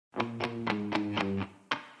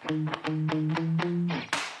Hi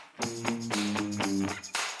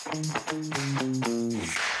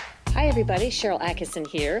everybody, Sharyl Attkisson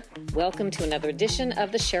here. Welcome to another edition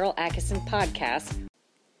of the Sharyl Attkisson Podcast.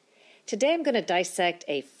 Today I'm going to dissect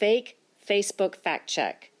a fake Facebook fact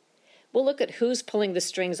check. We'll look at who's pulling the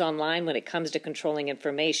strings online when it comes to controlling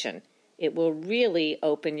information. It will really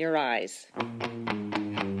open your eyes.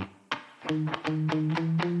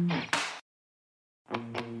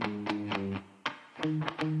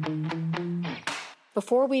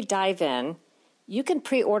 Before we dive in, you can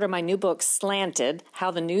pre-order my new book, Slanted, How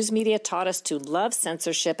the News Media Taught Us to Love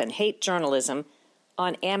Censorship and Hate Journalism,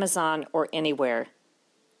 on Amazon or anywhere.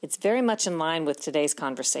 It's very much in line with today's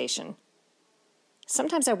conversation.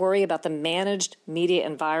 Sometimes I worry about the managed media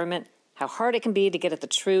environment, how hard it can be to get at the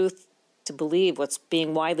truth, to believe what's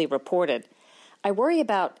being widely reported. I worry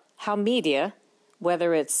about how media,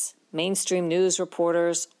 whether it's mainstream news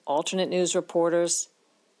reporters, alternate news reporters,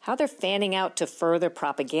 how they're fanning out to further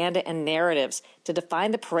propaganda and narratives to define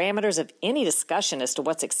the parameters of any discussion as to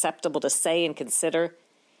what's acceptable to say and consider,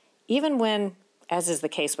 even when, as is the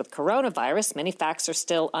case with coronavirus, many facts are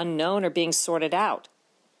still unknown or being sorted out.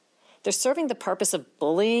 They're serving the purpose of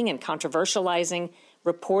bullying and controversializing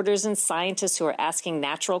reporters and scientists who are asking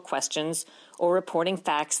natural questions or reporting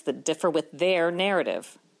facts that differ with their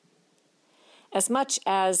narrative. As much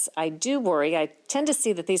as I do worry, I tend to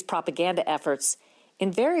see that these propaganda efforts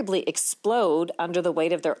invariably explode under the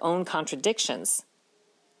weight of their own contradictions.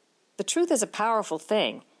 The truth is a powerful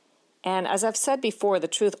thing, and as I've said before, the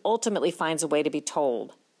truth ultimately finds a way to be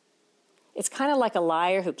told. It's kind of like a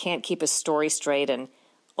liar who can't keep his story straight and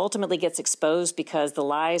ultimately gets exposed because the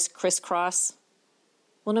lies crisscross.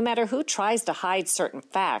 Well, no matter who tries to hide certain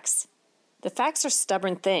facts, the facts are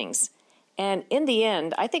stubborn things, and in the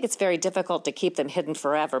end, I think it's very difficult to keep them hidden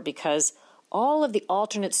forever because all of the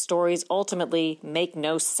alternate stories ultimately make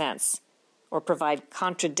no sense or provide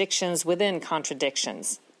contradictions within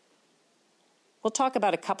contradictions. We'll talk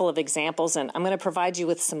about a couple of examples, and I'm going to provide you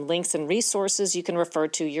with some links and resources you can refer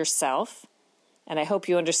to yourself. And I hope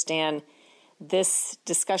you understand this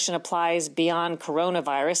discussion applies beyond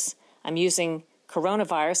coronavirus. I'm using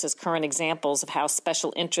coronavirus as current examples of how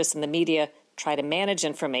special interests in the media try to manage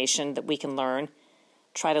information that we can learn,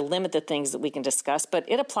 try to limit the things that we can discuss, but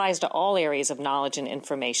it applies to all areas of knowledge and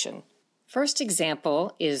information. First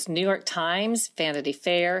example is New York Times, Vanity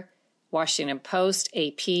Fair, Washington Post,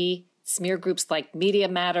 AP, smear groups like Media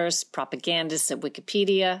Matters, propagandists at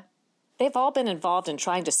Wikipedia. They've all been involved in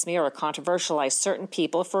trying to smear or controversialize certain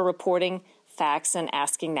people for reporting facts and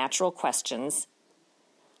asking natural questions.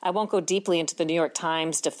 I won't go deeply into the New York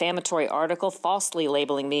Times defamatory article falsely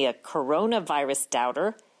labeling me a coronavirus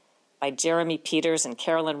doubter by Jeremy Peters and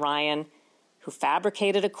Carolyn Ryan, who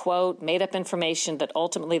fabricated a quote, made up information that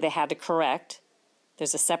ultimately they had to correct.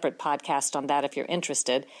 There's a separate podcast on that if you're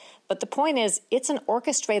interested. But the point is, it's an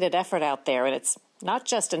orchestrated effort out there, and it's not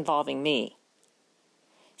just involving me.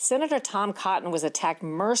 Senator Tom Cotton was attacked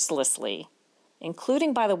mercilessly,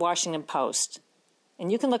 including by the Washington Post.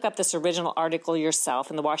 And you can look up this original article yourself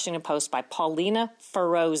in the Washington Post by Paulina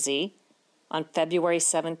Ferozi on February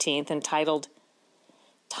 17th, entitled,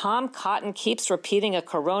 Tom Cotton Keeps Repeating a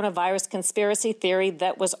Coronavirus Conspiracy Theory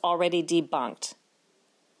That Was Already Debunked.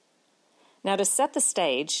 Now, to set the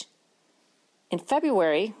stage, in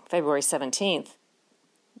February 17th,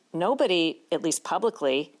 nobody, at least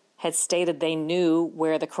publicly, had stated they knew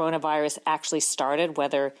where the coronavirus actually started,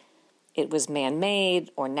 whether it was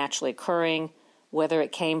man-made or naturally occurring, whether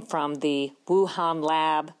it came from the Wuhan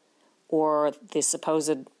lab or the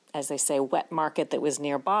supposed, as they say, wet market that was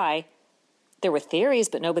nearby. There were theories,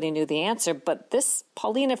 but nobody knew the answer. But this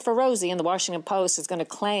Paulina Ferozi in the Washington Post is going to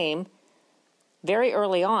claim very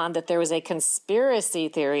early on that there was a conspiracy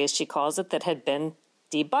theory, as she calls it, that had been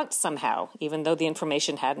debunked somehow, even though the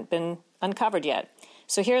information hadn't been uncovered yet.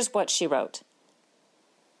 So here's what she wrote.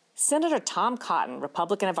 Senator Tom Cotton,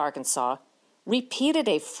 Republican of Arkansas, repeated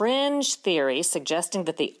a fringe theory suggesting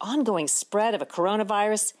that the ongoing spread of a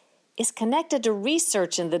coronavirus is connected to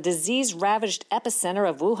research in the disease-ravaged epicenter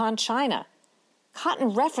of Wuhan, China. Cotton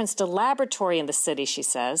referenced a laboratory in the city, she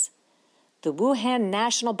says, the Wuhan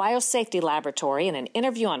National Biosafety Laboratory. In an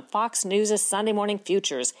interview on Fox News' Sunday Morning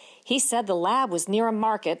Futures, he said the lab was near a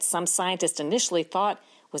market some scientists initially thought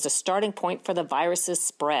was a starting point for the virus's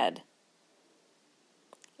spread.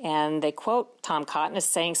 And they quote Tom Cotton as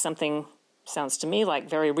saying something, sounds to me like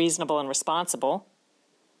very reasonable and responsible.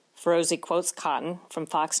 Ferozi quotes Cotton from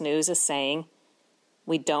Fox News as saying,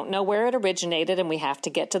 "We don't know where it originated and we have to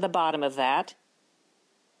get to the bottom of that."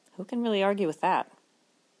 Who can really argue with that?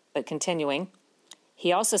 But continuing,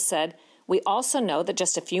 he also said, We also know that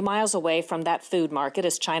just a few miles away from that food market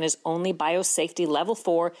is China's only biosafety level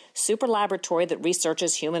 4 super laboratory that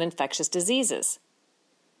researches human infectious diseases.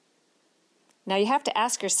 Now you have to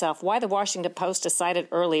ask yourself why the Washington Post decided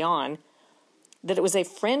early on that it was a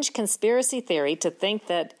fringe conspiracy theory to think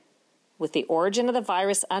that with the origin of the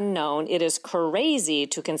virus unknown, it is crazy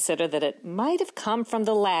to consider that it might have come from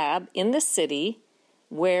the lab in the city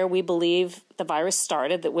where we believe the virus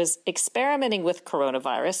started that was experimenting with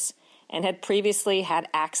coronavirus and had previously had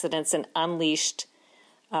accidents and unleashed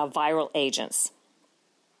viral agents.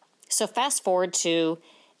 So fast forward to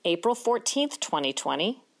April 14th,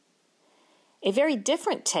 2020, a very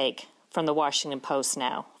different take from the Washington Post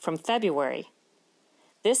now, from February.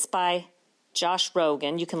 This by Josh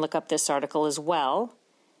Rogin. You can look up this article as well.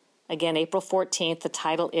 Again, April 14th, the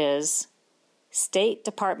title is State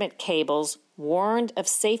Department Cables Warned of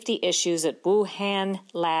Safety Issues at Wuhan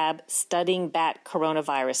Lab Studying Bat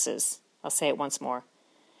Coronaviruses. I'll say it once more.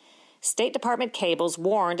 State Department cables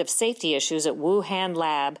warned of safety issues at Wuhan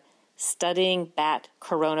Lab studying bat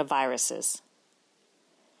coronaviruses.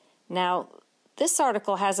 Now, this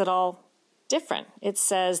article has it all different. It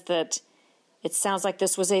says that it sounds like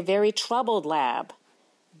this was a very troubled lab,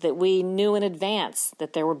 that we knew in advance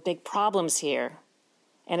that there were big problems here.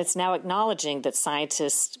 And it's now acknowledging that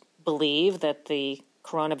scientists believe that the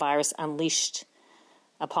coronavirus unleashed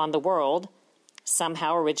upon the world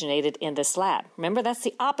somehow originated in this lab. Remember, that's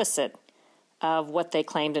the opposite of what they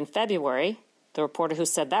claimed in February. The reporter who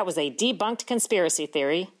said that was a debunked conspiracy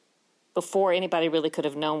theory before anybody really could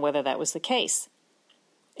have known whether that was the case.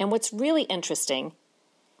 And what's really interesting,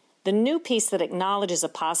 the new piece that acknowledges a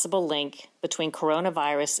possible link between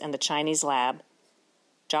coronavirus and the Chinese lab,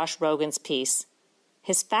 Josh Rogin's piece,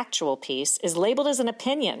 his factual piece, is labeled as an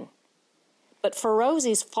opinion. But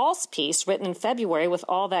Ferozzi's false piece, written in February with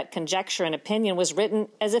all that conjecture and opinion, was written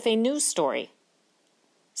as if a news story.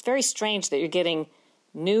 It's very strange that you're getting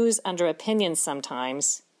news under opinions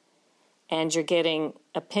sometimes, and you're getting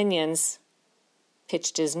opinions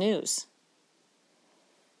pitched as news.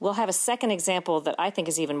 We'll have a second example that I think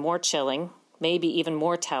is even more chilling, maybe even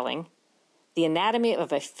more telling, the anatomy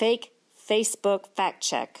of a fake Facebook fact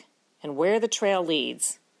check and where the trail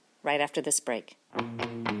leads, right after this break.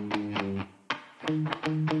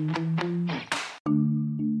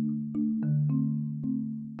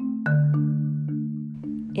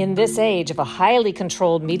 In this age of a highly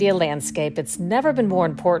controlled media landscape, it's never been more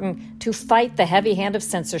important to fight the heavy hand of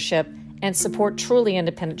censorship and support truly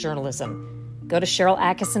independent journalism. Go to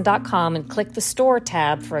SharylAttkisson.com and click the Store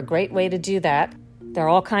tab for a great way to do that. There are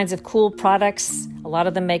all kinds of cool products. A lot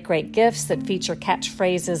of them make great gifts that feature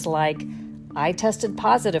catchphrases like, I tested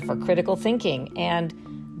positive for critical thinking, and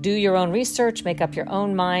do your own research, make up your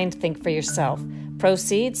own mind, think for yourself.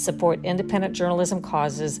 Proceeds support independent journalism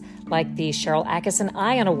causes like the Sharyl Attkisson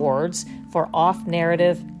Ion Awards for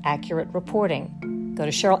off-narrative, accurate reporting. Go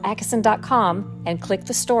to SharylAttkisson.com and click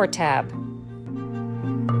the Store tab.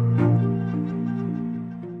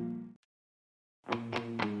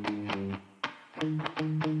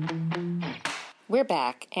 We're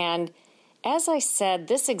back, and as I said,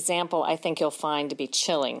 this example I think you'll find to be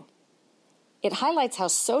chilling. It highlights how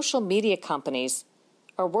social media companies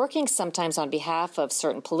are working sometimes on behalf of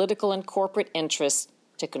certain political and corporate interests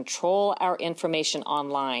to control our information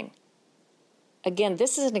online. Again,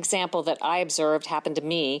 this is an example that I observed happened to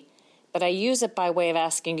me, but I use it by way of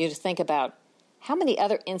asking you to think about how many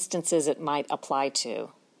other instances it might apply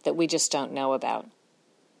to that we just don't know about.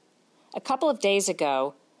 A couple of days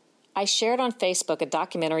ago, I shared on Facebook a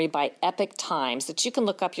documentary by Epoch Times that you can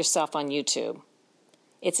look up yourself on YouTube.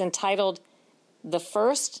 It's entitled The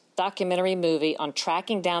First Documentary Movie on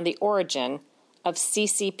Tracking Down the Origin of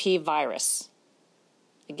CCP Virus.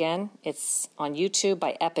 Again, it's on YouTube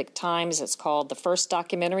by Epoch Times. It's called The First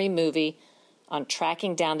Documentary Movie on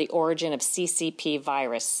Tracking Down the Origin of CCP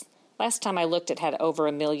Virus. Last time I looked, it had over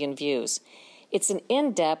 1 million views. It's an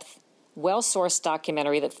in-depth, well-sourced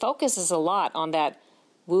documentary that focuses a lot on that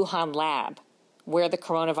Wuhan lab, where the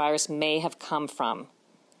coronavirus may have come from.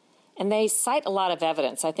 And they cite a lot of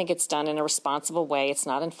evidence. I think it's done in a responsible way. It's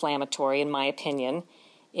not inflammatory, in my opinion.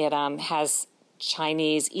 It has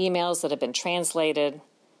Chinese emails that have been translated,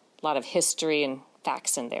 a lot of history and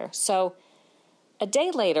facts in there. So a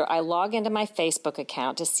day later, I log into my Facebook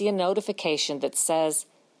account to see a notification that says,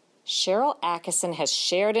 Sharyl Attkisson has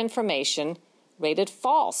shared information rated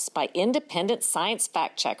false by independent science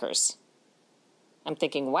fact checkers. I'm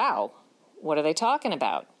thinking, wow, what are they talking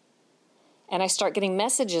about? And I start getting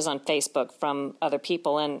messages on Facebook from other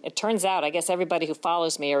people, and it turns out, I guess everybody who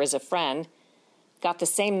follows me or is a friend got the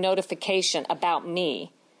same notification about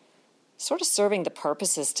me, sort of serving the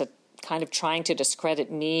purposes to kind of trying to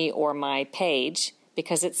discredit me or my page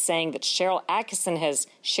because it's saying that Sharyl Attkisson has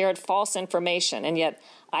shared false information, and yet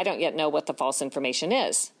I don't yet know what the false information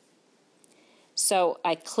is. So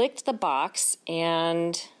I clicked the box,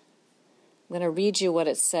 and I'm going to read you what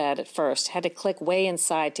it said at first. I had to click way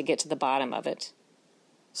inside to get to the bottom of it.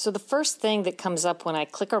 So the first thing that comes up when I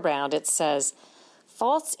click around, it says,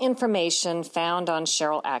 false information found on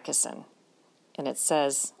Sharyl Attkisson. And it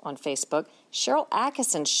says on Facebook, Sharyl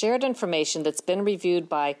Attkisson shared information that's been reviewed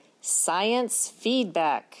by Science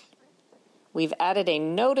Feedback. We've added a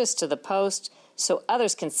notice to the post so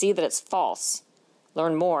others can see that it's false.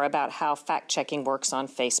 Learn more about how fact-checking works on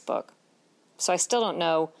Facebook. So I still don't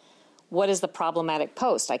know what is the problematic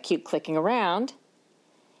post. I keep clicking around,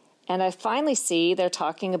 and I finally see they're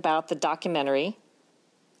talking about the documentary,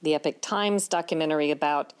 the Epoch Times documentary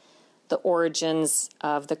about the origins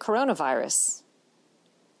of the coronavirus.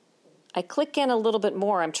 I click in a little bit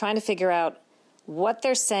more. I'm trying to figure out what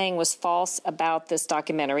they're saying was false about this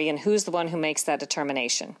documentary and who's the one who makes that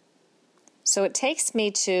determination. So it takes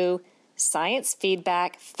me to Science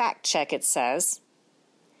Feedback Fact Check, it says.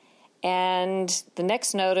 And the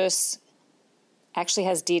next notice actually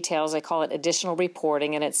has details. I call it additional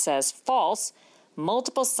reporting, and it says, false.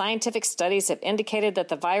 Multiple scientific studies have indicated that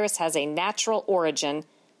the virus has a natural origin,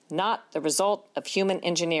 not the result of human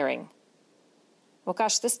engineering. Well,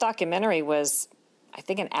 gosh, this documentary was, I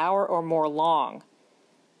think, an hour or more long.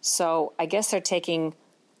 So I guess they're taking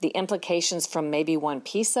the implications from maybe one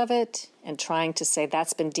piece of it and trying to say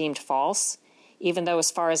that's been deemed false, even though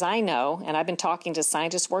as far as I know, and I've been talking to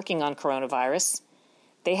scientists working on coronavirus,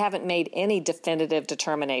 they haven't made any definitive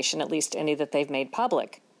determination, at least any that they've made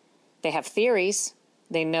public. They have theories.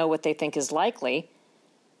 They know what they think is likely,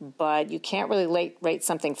 but you can't really rate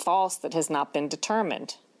something false that has not been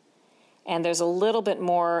determined. And there's a little bit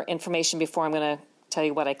more information before I'm going to tell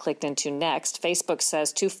you what I clicked into next. Facebook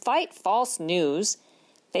says, to fight false news,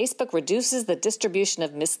 Facebook reduces the distribution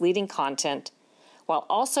of misleading content while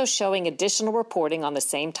also showing additional reporting on the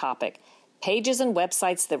same topic. Pages and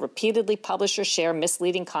websites that repeatedly publish or share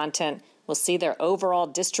misleading content will see their overall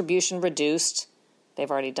distribution reduced. They've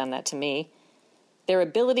already done that to me. Their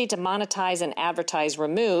ability to monetize and advertise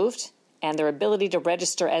removed, and their ability to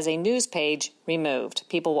register as a news page removed.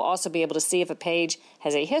 People will also be able to see if a page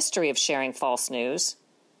has a history of sharing false news.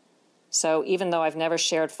 So even though I've never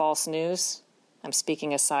shared false news, I'm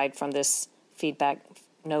speaking aside from this feedback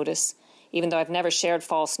notice, even though I've never shared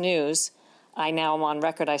false news, I now am on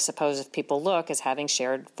record, I suppose, if people look, as having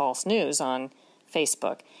shared false news on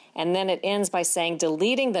Facebook. And then it ends by saying,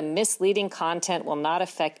 deleting the misleading content will not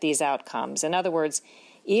affect these outcomes. In other words,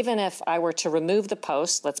 even if I were to remove the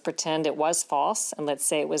post, let's pretend it was false, and let's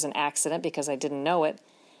say it was an accident because I didn't know it.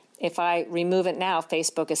 If I remove it now,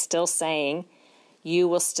 Facebook is still saying you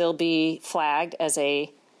will still be flagged as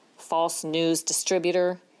a false news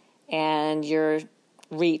distributor and your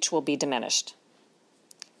reach will be diminished.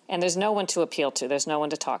 And there's no one to appeal to. There's no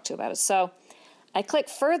one to talk to about it. So I click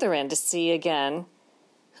further in to see again,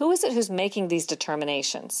 who is it who's making these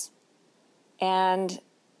determinations? And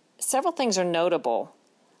several things are notable.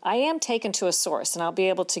 I am taken to a source, and I'll be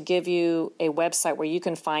able to give you a website where you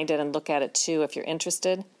can find it and look at it too if you're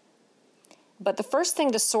interested. But the first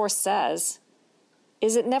thing the source says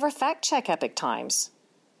is it never fact-check Epoch Times.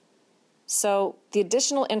 So the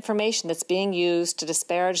additional information that's being used to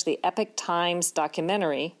disparage the Epoch Times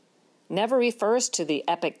documentary never refers to the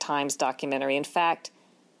Epoch Times documentary. In fact,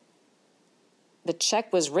 the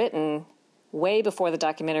check was written way before the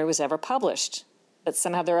documentary was ever published, but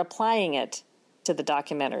somehow they're applying it to the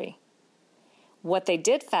documentary. What they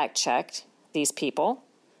did fact-check, these people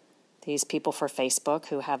for Facebook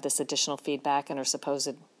who have this additional feedback and are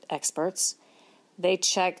supposed experts, they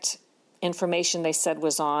checked information they said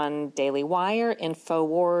was on Daily Wire,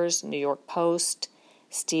 InfoWars, New York Post,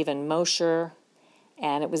 Stephen Mosher,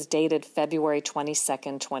 and it was dated February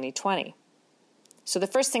 22nd, 2020. So the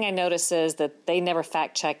first thing I notice is that they never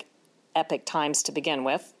fact-check Epoch Times to begin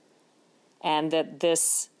with, and that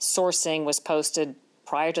this sourcing was posted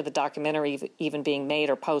prior to the documentary even being made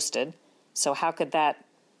or posted. So how could that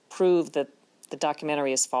prove that the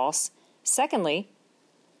documentary is false? Secondly,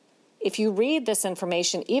 if you read this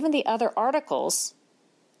information, even the other articles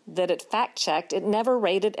that it fact-checked, it never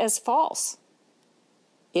rated as false.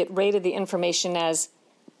 It rated the information as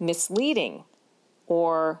misleading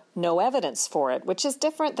or no evidence for it, which is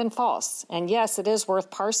different than false. And yes, it is worth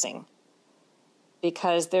parsing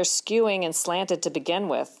because they're skewing and slanted to begin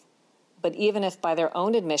with. But even if by their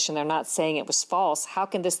own admission they're not saying it was false, how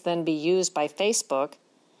can this then be used by Facebook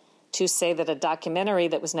to say that a documentary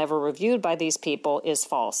that was never reviewed by these people is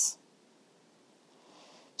false?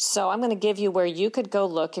 So I'm going to give you where you could go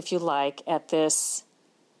look, if you like, at this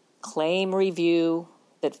claim review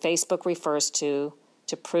that Facebook refers to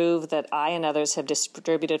prove that I and others have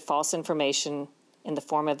distributed false information in the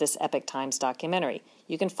form of this Epoch Times documentary.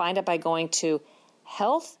 You can find it by going to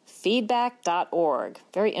healthfeedback.org.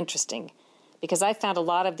 Very interesting, because I found a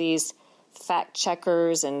lot of these fact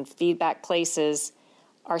checkers and feedback places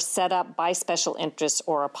are set up by special interests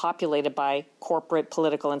or are populated by corporate,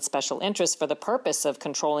 political, and special interests for the purpose of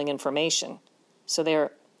controlling information. So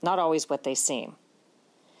they're not always what they seem.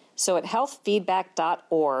 So at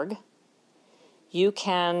healthfeedback.org, you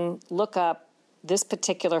can look up this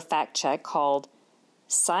particular fact check called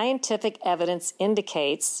Scientific Evidence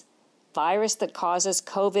Indicates Virus that Causes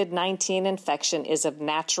COVID-19 Infection is of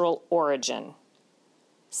Natural Origin.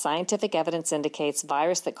 Scientific evidence indicates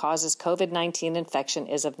virus that causes COVID-19 infection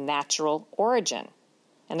is of natural origin.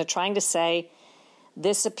 And they're trying to say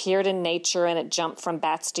this appeared in nature and it jumped from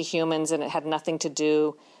bats to humans and it had nothing to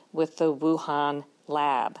do with the Wuhan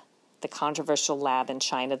lab, the controversial lab in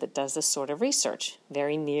China that does this sort of research,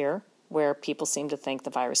 very near where people seem to think the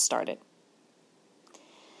virus started.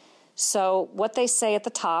 So what they say at the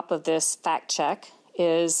top of this fact check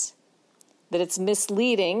is that it's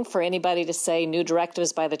misleading for anybody to say new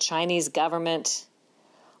directives by the Chinese government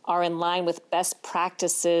are in line with best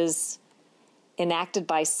practices enacted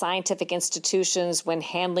by scientific institutions when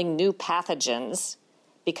handling new pathogens,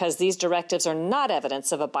 because these directives are not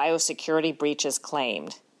evidence of a biosecurity breach as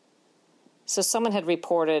claimed. So someone had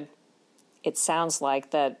reported, it sounds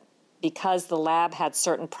like, that because the lab had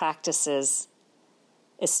certain practices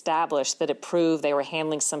established, that it proved they were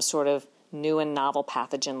handling some sort of new and novel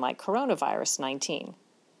pathogen like coronavirus 19.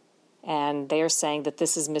 And they are saying that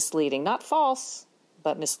this is misleading, not false,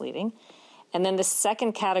 but misleading. And then the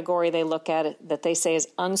second category they look at that they say is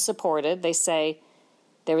unsupported, they say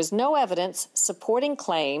there is no evidence supporting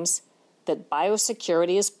claims that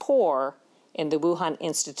biosecurity is poor in the Wuhan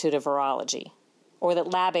Institute of Virology, or that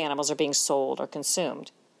lab animals are being sold or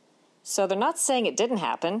consumed. So they're not saying it didn't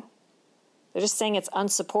happen. They're just saying it's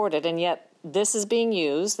unsupported, and yet this is being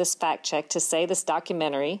used, this fact check, to say this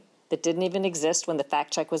documentary that didn't even exist when the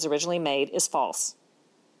fact check was originally made is false.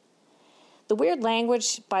 The weird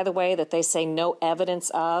language, by the way, that they say no evidence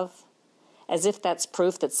of, as if that's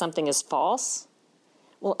proof that something is false.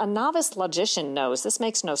 Well, a novice logician knows this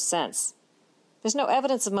makes no sense. There's no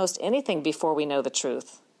evidence of most anything before we know the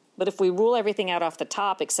truth. But if we rule everything out off the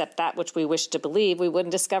top except that which we wish to believe, we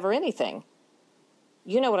wouldn't discover anything.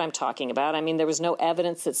 You know what I'm talking about. I mean, there was no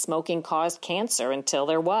evidence that smoking caused cancer until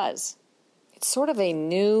there was. It's sort of a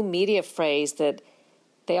new media phrase that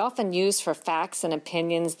they often use for facts and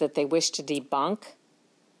opinions that they wish to debunk.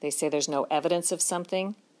 They say there's no evidence of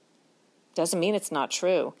something. Doesn't mean it's not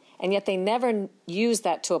true. And yet they never use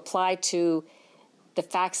that to apply to the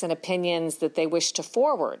facts and opinions that they wish to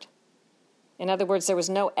forward. In other words, there was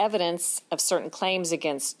no evidence of certain claims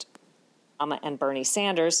against Obama and Bernie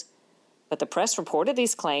Sanders, but the press reported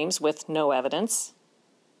these claims with no evidence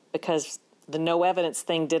because the no evidence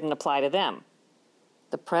thing didn't apply to them.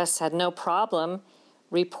 The press had no problem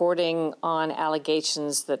reporting on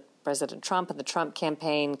allegations that President Trump and the Trump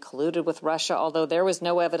campaign colluded with Russia, although there was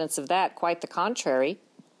no evidence of that, quite the contrary.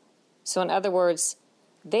 So in other words,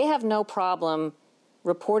 they have no problem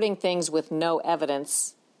reporting things with no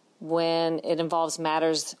evidence when it involves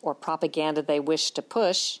matters or propaganda they wish to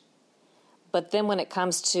push. But then when it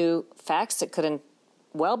comes to facts that could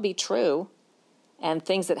well be true and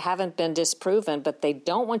things that haven't been disproven, but they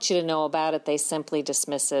don't want you to know about it, they simply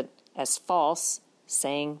dismiss it as false,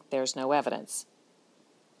 saying there's no evidence.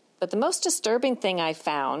 But the most disturbing thing I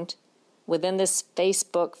found within this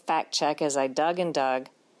Facebook fact check as I dug and dug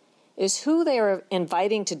is who they are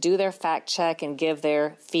inviting to do their fact check and give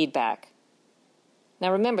their feedback.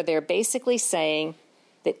 Now remember, they're basically saying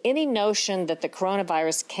that any notion that the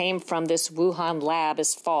coronavirus came from this Wuhan lab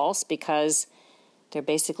is false because they're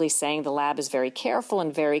basically saying the lab is very careful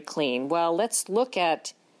and very clean. Well, let's look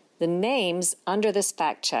at the names under this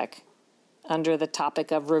fact check, under the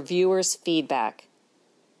topic of reviewers' feedback.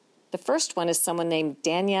 The first one is someone named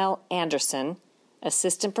Danielle Anderson,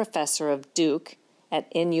 assistant professor of Duke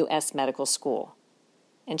at NUS Medical School.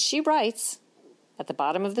 And she writes at the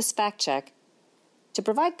bottom of this fact check, to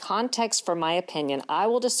provide context for my opinion, I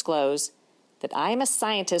will disclose that I am a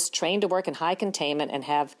scientist trained to work in high containment and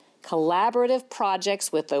have collaborative projects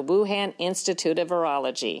with the Wuhan Institute of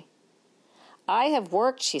Virology. I have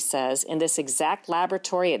worked, she says, in this exact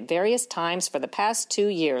laboratory at various times for the past 2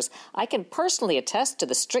 years. I can personally attest to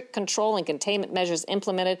the strict control and containment measures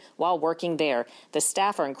implemented while working there. The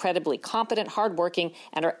staff are incredibly competent, hardworking,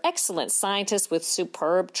 and are excellent scientists with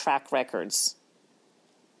superb track records.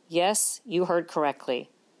 Yes, you heard correctly.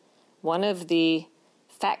 One of the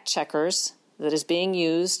fact checkers that is being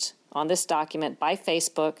used on this document by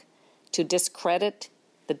Facebook to discredit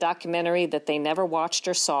the documentary that they never watched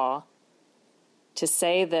or saw, to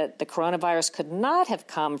say that the coronavirus could not have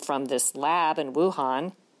come from this lab in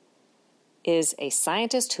Wuhan, is a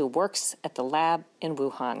scientist who works at the lab in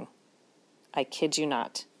Wuhan. I kid you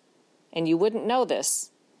not. And you wouldn't know this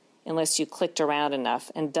unless you clicked around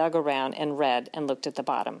enough and dug around and read and looked at the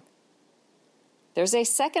bottom. There's a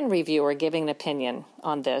second reviewer giving an opinion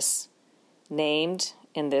on this, named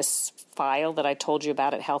in this file that I told you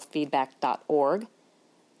about at healthfeedback.org.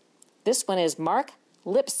 This one is Mark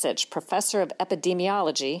Lipsitch, professor of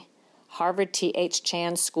epidemiology, Harvard T.H.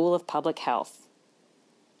 Chan School of Public Health.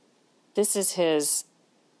 This is his,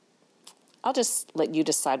 I'll just let you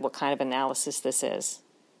decide what kind of analysis this is.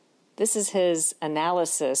 This is his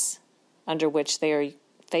analysis under which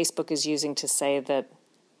Facebook is using to say that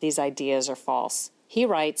these ideas are false. He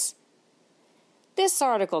writes, "This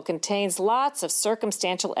article contains lots of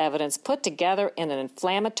circumstantial evidence put together in an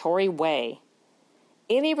inflammatory way.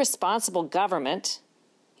 Any responsible government,"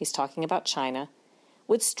 he's talking about China,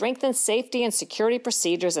 "would strengthen safety and security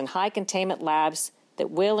procedures in high containment labs that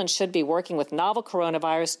will and should be working with novel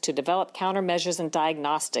coronavirus to develop countermeasures and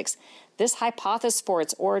diagnostics. This hypothesis for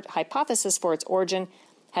its origin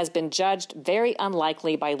has been judged very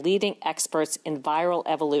unlikely by leading experts in viral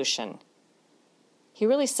evolution." He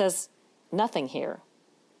really says nothing here.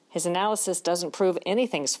 His analysis doesn't prove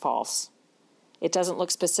anything's false. It doesn't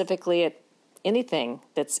look specifically at anything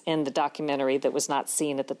that's in the documentary that was not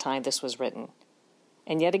seen at the time this was written.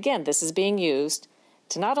 And yet again, this is being used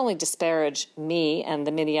to not only disparage me and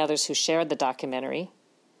the many others who shared the documentary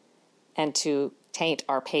and to taint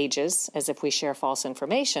our pages as if we share false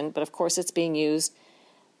information, but of course it's being used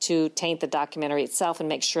to taint the documentary itself and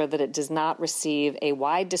make sure that it does not receive a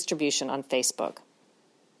wide distribution on Facebook.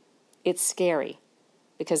 It's scary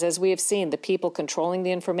because, as we have seen, the people controlling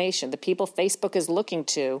the information, the people Facebook is looking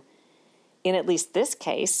to, in at least this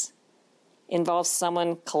case, involves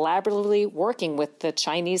someone collaboratively working with the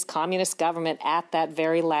Chinese Communist government at that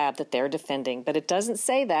very lab that they're defending. But it doesn't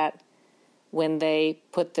say that when they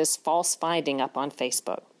put this false finding up on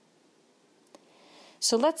Facebook.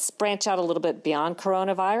 So let's branch out a little bit beyond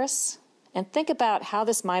coronavirus and think about how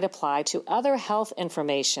this might apply to other health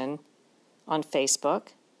information on Facebook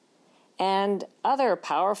and other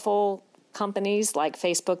powerful companies like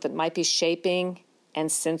Facebook that might be shaping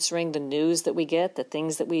and censoring the news that we get, the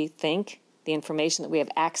things that we think, the information that we have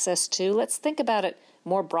access to. Let's think about it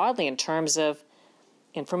more broadly in terms of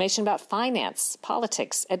information about finance,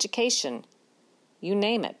 politics, education, you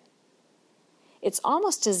name it. It's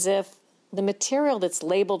almost as if the material that's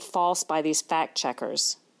labeled false by these fact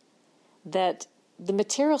checkers, that the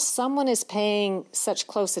material someone is paying such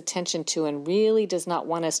close attention to and really does not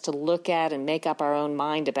want us to look at and make up our own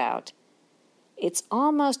mind about, it's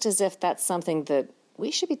almost as if that's something that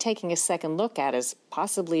we should be taking a second look at as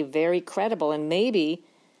possibly very credible and maybe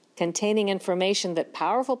containing information that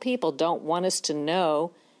powerful people don't want us to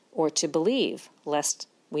know or to believe, lest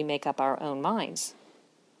we make up our own minds.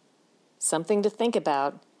 Something to think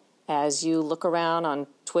about as you look around on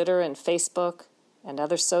Twitter and Facebook and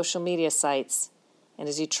other social media sites, and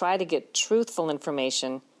as you try to get truthful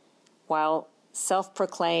information while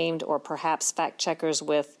self-proclaimed or perhaps fact checkers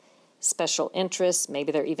with special interests,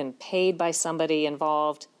 maybe they're even paid by somebody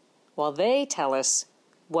involved, while they tell us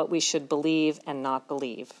what we should believe and not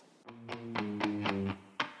believe.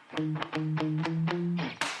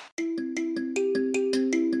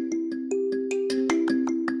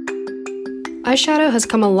 Eyeshadow has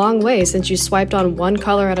come a long way since you swiped on one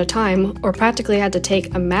color at a time or practically had to take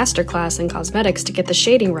a masterclass in cosmetics to get the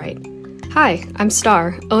shading right. Hi, I'm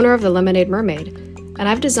Star, owner of the Lemonade Mermaid, and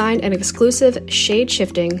I've designed an exclusive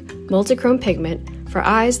shade-shifting, multi-chrome pigment for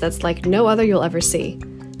eyes that's like no other you'll ever see.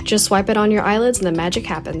 Just swipe it on your eyelids and the magic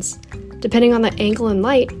happens. Depending on the angle and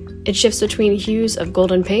light, it shifts between hues of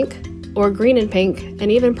golden pink, or green and pink, and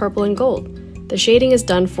even purple and gold. The shading is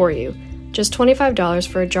done for you. Just $25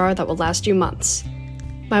 for a jar that will last you months.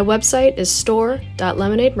 My website is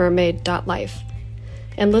store.lemonademermaid.life.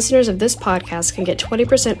 And listeners of this podcast can get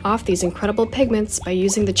 20% off these incredible pigments by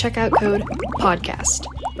using the checkout code PODCAST.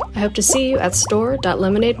 I hope to see you at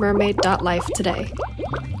store.lemonademermaid.life today.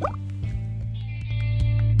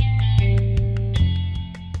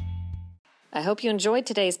 I hope you enjoyed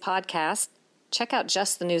today's podcast. Check out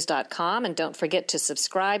justthenews.com and don't forget to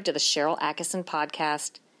subscribe to the Sharyl Attkisson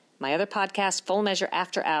podcast, my other podcast, Full Measure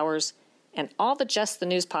After Hours, and all the Just the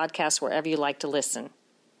News podcasts wherever you like to listen.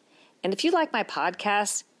 And if you like my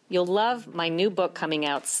podcasts, You'll love my new book coming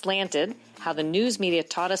out, Slanted: How the News Media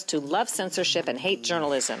Taught Us to Love Censorship and Hate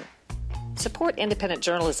Journalism. Support independent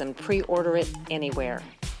journalism. Pre-order it anywhere.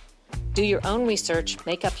 Do your own research,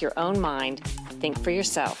 make up your own mind, think for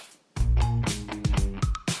yourself.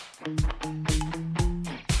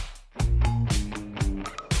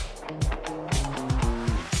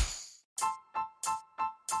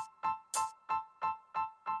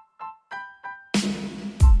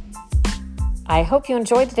 I hope you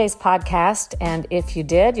enjoyed today's podcast, and if you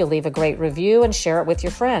did, you'll leave a great review and share it with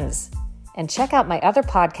your friends. And check out my other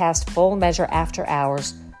podcast, Full Measure After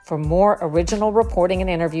Hours, for more original reporting and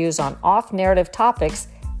interviews on off-narrative topics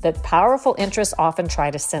that powerful interests often try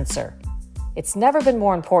to censor. It's never been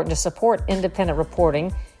more important to support independent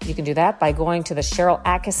reporting. You can do that by going to the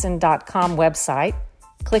CherylAttkisson.com website,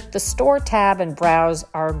 click the Store tab, and browse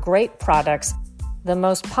our great products. The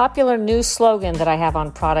most popular news slogan that I have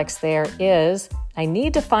on products there is, "I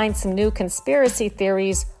need to find some new conspiracy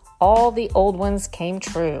theories. All the old ones came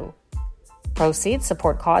true." Proceeds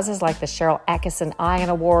support causes like the Cheryl Attkisson Ion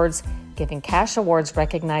Awards, giving cash awards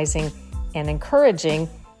recognizing and encouraging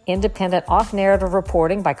independent off-narrative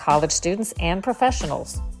reporting by college students and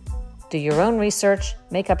professionals. Do your own research,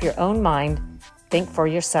 make up your own mind, think for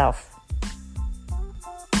yourself.